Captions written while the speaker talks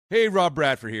Hey, Rob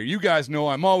Bradford here. You guys know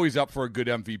I'm always up for a good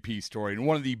MVP story, and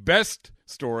one of the best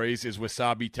stories is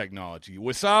Wasabi Technology.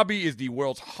 Wasabi is the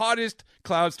world's hottest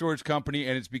cloud storage company,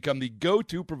 and it's become the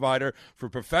go-to provider for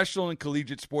professional and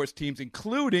collegiate sports teams,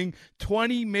 including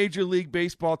 20 Major League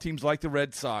Baseball teams like the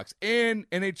Red Sox and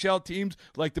NHL teams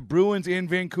like the Bruins and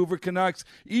Vancouver Canucks.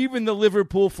 Even the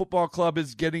Liverpool Football Club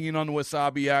is getting in on the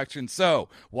Wasabi action. So,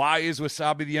 why is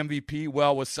Wasabi the MVP?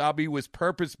 Well, Wasabi was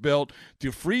purpose-built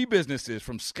to free businesses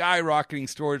from skyrocketing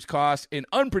storage costs and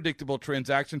unpredictable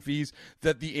transaction fees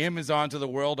that the Amazons of the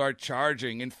world are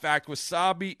charging. In fact,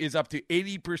 Wasabi is up to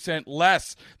 80%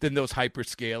 less than those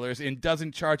hyperscalers and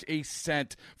doesn't charge a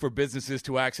cent for businesses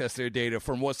to access their data.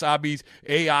 From Wasabi's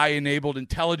AI-enabled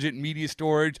intelligent media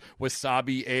storage,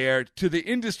 Wasabi Air, to the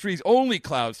industry's only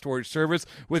cloud storage service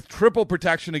with triple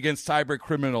protection against cyber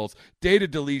criminals, data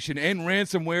deletion, and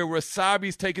ransomware,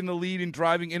 Wasabi's taken the lead in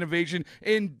driving innovation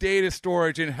in data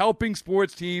storage and helping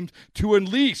sports teams to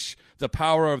unleash the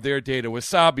power of their data.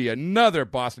 Wasabi, another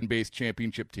Boston-based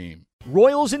championship team.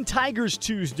 Royals and Tigers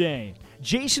Tuesday.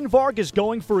 Jason Vargas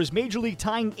going for his Major League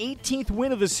tying 18th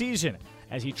win of the season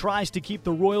as he tries to keep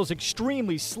the Royals'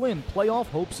 extremely slim playoff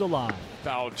hopes alive.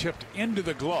 Foul tipped into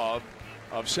the glove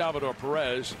of Salvador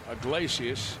Perez.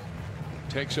 Iglesias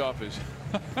takes off his...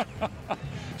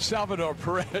 Salvador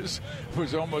Perez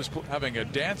was almost having a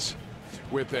dance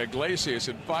with Iglesias,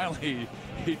 and finally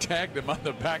he tagged him on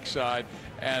the backside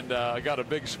and got a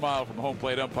big smile from home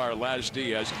plate umpire Laz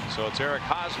Diaz. So it's Eric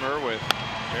Hosmer with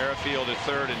Merrifield at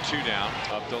third and 2 down.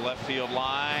 Up the left field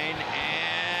line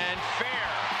and fair.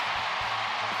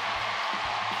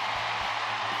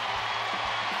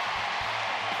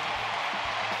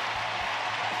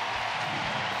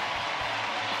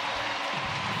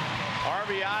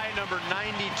 RBI number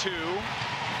 92.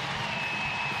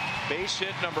 Base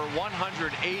hit number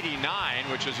 189,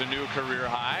 which is a new career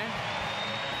high.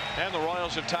 And the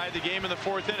Royals have tied the game in the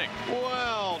 4th inning.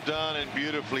 Well done and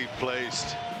beautifully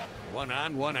placed. 1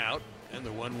 on, 1 out, and the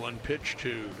 1-1 pitch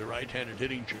to the right-handed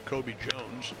hitting Jacoby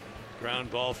Jones. Ground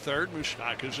ball third.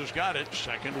 Moustakas has got it.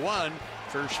 Second one,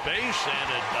 first base, and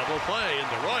a double play.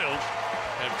 And the Royals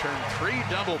have turned 3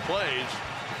 double plays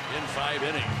in 5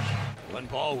 innings. 1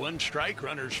 ball, 1 strike.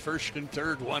 Runners first and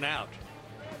third, 1 out.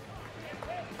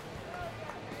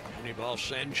 Anibal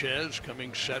Sanchez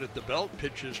coming set at the belt,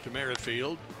 pitches to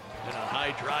Merrifield, and a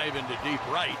high drive into deep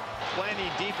right. Plenty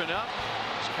deep enough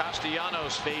as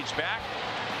Castellanos fades back.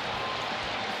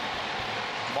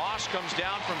 Moss comes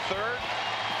down from third.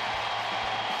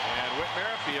 And Whit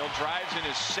Merrifield drives in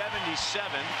his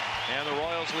 77th, and the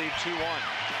Royals lead 2-1.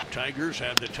 Tigers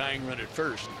have the tying run at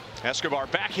first. Escobar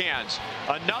backhands.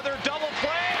 Another double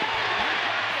play.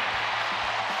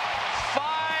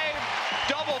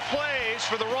 Double plays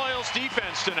for the Royals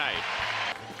defense tonight.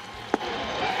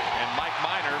 And Mike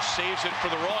Minor saves it for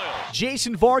the Royals.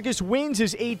 Jason Vargas wins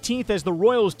his 18th as the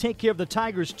Royals take care of the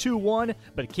Tigers 2-1,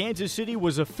 but Kansas City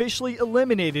was officially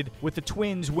eliminated with the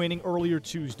Twins winning earlier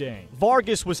Tuesday.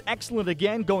 Vargas was excellent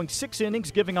again, going 6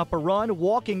 innings, giving up a run,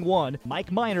 walking 1.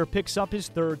 Mike Minor picks up his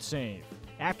 3rd save.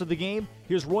 After the game,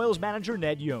 here's Royals manager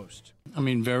Ned Yost.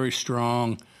 Very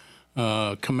strong.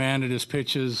 Commanded his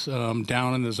pitches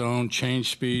down in the zone, changed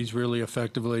speeds really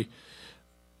effectively.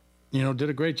 Did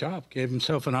a great job. Gave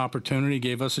himself an opportunity,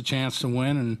 gave us a chance to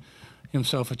win, and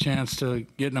himself a chance to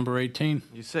get number 18.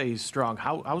 You say he's strong.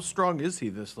 How strong is he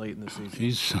this late in the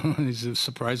season? He's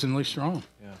surprisingly strong.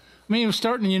 Yeah. He was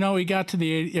starting, he got to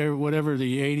the 80, or whatever,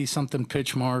 the 80-something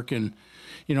pitch mark, and,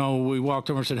 we walked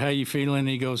over and said, how you feeling? And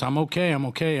he goes, I'm okay.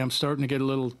 I'm starting to get a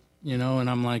little, and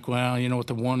I'm like, well, with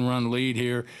the 1-run lead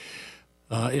here,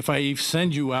 if I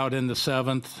send you out in the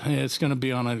 7th, it's going to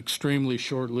be on an extremely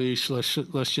short leash.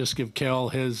 Let's just give Kel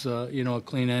his, a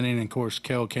clean inning. And, of course,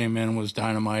 Kel came in and was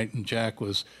dynamite, and Jack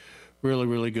was really,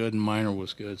 really good, and Minor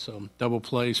was good. So double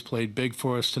plays, played big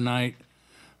for us tonight.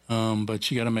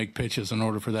 But you got to make pitches in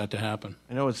order for that to happen.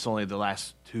 I know it's only the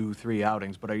last 2-3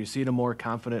 outings, but are you seeing a more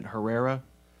confident Herrera?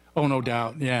 Oh, no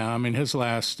doubt. Yeah, his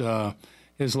last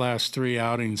 3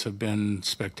 outings have been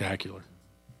spectacular.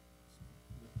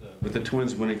 With the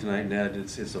Twins winning tonight, Ned,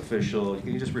 it's official.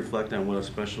 Can you just reflect on what a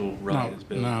special ride it's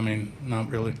been? No, not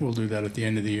really. We'll do that at the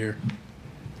end of the year.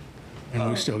 And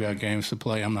we still got games to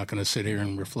play. I'm not going to sit here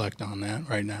and reflect on that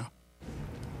right now.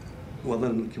 Well,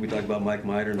 then, can we talk about Mike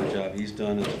Minor and the job he's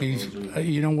done?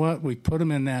 You know what? We put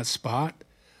him in that spot.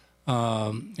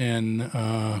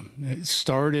 It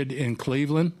started in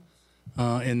Cleveland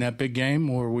in that big game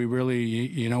where we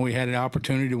really, we had an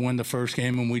opportunity to win the first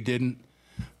game and we didn't.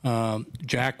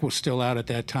 Jack was still out at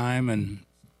that time, and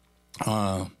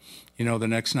the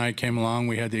next night came along.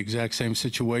 We had the exact same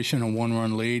situation, a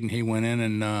 1-run lead, and he went in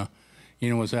and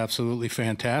was absolutely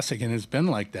fantastic, and it's been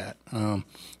like that.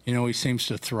 He seems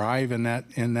to thrive in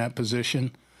that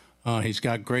position. He's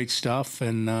got great stuff,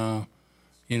 and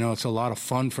it's a lot of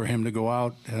fun for him to go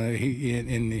out.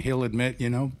 He'll admit,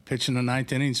 pitching the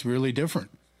ninth inning is really different.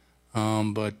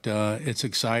 But it's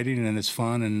exciting and it's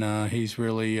fun, and he's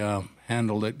really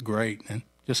handled it great. And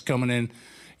just coming in,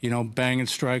 banging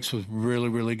strikes with really,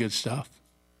 really good stuff.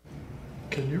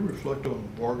 Can you reflect on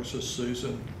Vargas'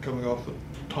 season coming off of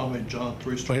Tommy John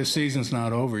 3 straight? Well, his season's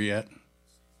not over yet.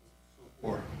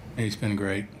 Or he's been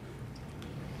great.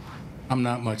 I'm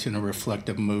not much in a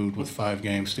reflective mood with 5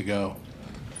 games to go.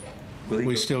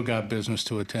 We still got business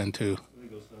to attend to.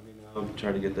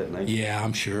 Try to get that night. Yeah,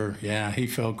 I'm sure. Yeah, he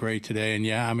felt great today, and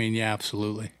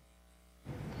absolutely.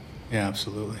 Yeah,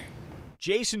 absolutely.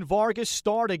 Jason Vargas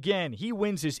starred again. He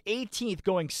wins his 18th,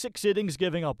 going 6 innings,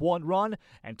 giving up 1 run,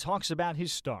 and talks about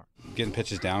his start. Getting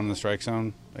pitches down in the strike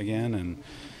zone again, and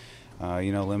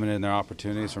limiting their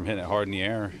opportunities from hitting it hard in the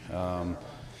air.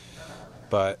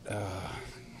 But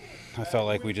I felt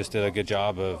like we just did a good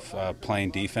job of playing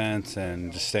defense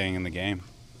and just staying in the game.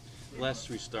 The last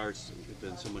 3 starts have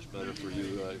been so much better for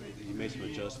you. You made some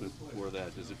adjustments before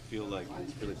that. Does it feel like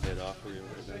it's really paid off for you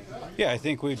right now? Yeah, I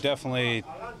think we've definitely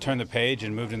turned the page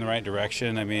and moved in the right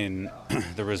direction. I mean,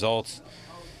 the results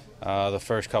the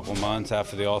first couple months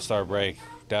after the All-Star break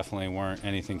definitely weren't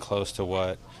anything close to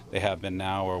what they have been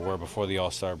now or were before the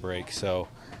All-Star break. So,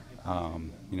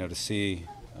 to see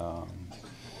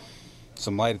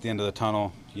some light at the end of the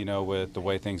tunnel, with the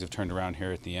way things have turned around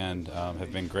here at the end,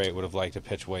 have been great. Would have liked to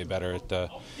pitch way better at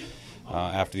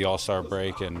after the All-Star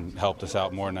break and helped us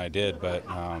out more than I did. But,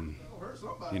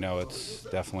 it's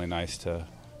definitely nice to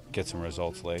get some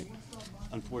results late.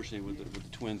 Unfortunately, with the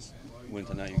Twins win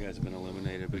tonight, you guys have been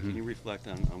eliminated. But can you reflect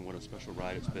on what a special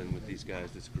ride it's been with these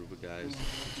guys, this group of guys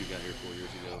that you got here 4 years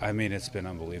ago? I mean, it's been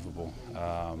unbelievable.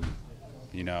 I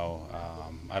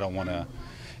don't want to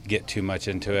get too much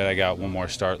into it. I got one more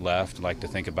start left. I'd like to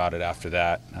think about it after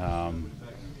that.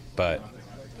 But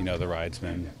the ride's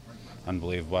been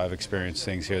unbelievable. I've experienced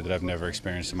things here that I've never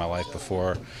experienced in my life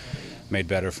before. Made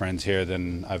better friends here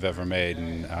than I've ever made.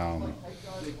 And,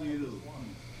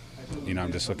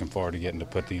 I'm just looking forward to getting to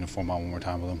put the uniform on one more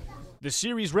time with them. The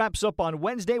series wraps up on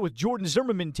Wednesday with Jordan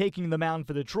Zimmermann taking the mound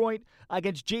for Detroit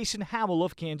against Jason Howell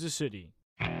of Kansas City.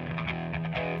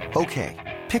 Okay,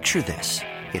 picture this.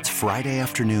 It's Friday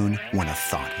afternoon when a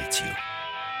thought hits you.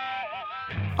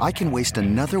 I can waste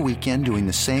another weekend doing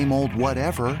the same old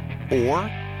whatever, or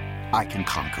I can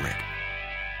conquer it.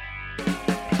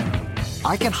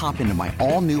 I can hop into my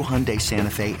all-new Hyundai Santa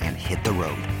Fe and hit the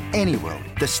road. Any road.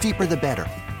 The steeper, the better.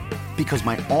 Because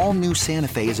my all-new Santa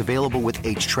Fe is available with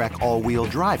H-Track all-wheel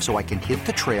drive, so I can hit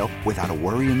the trail without a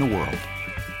worry in the world.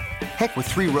 Heck, with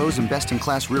 3 rows and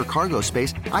best-in-class rear cargo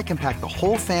space, I can pack the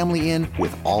whole family in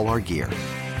with all our gear.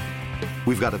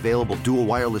 We've got available dual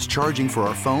wireless charging for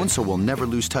our phones, so we'll never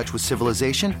lose touch with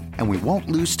civilization, and we won't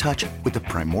lose touch with the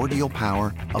primordial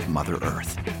power of Mother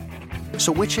Earth.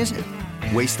 So which is it?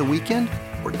 Waste the weekend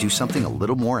or do something a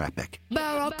little more epic?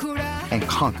 And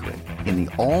conquer it in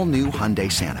the all-new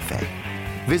Hyundai Santa Fe.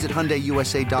 Visit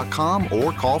HyundaiUSA.com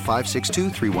or call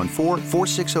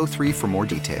 562-314-4603 for more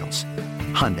details.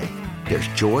 Hyundai, there's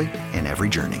joy in every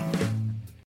journey.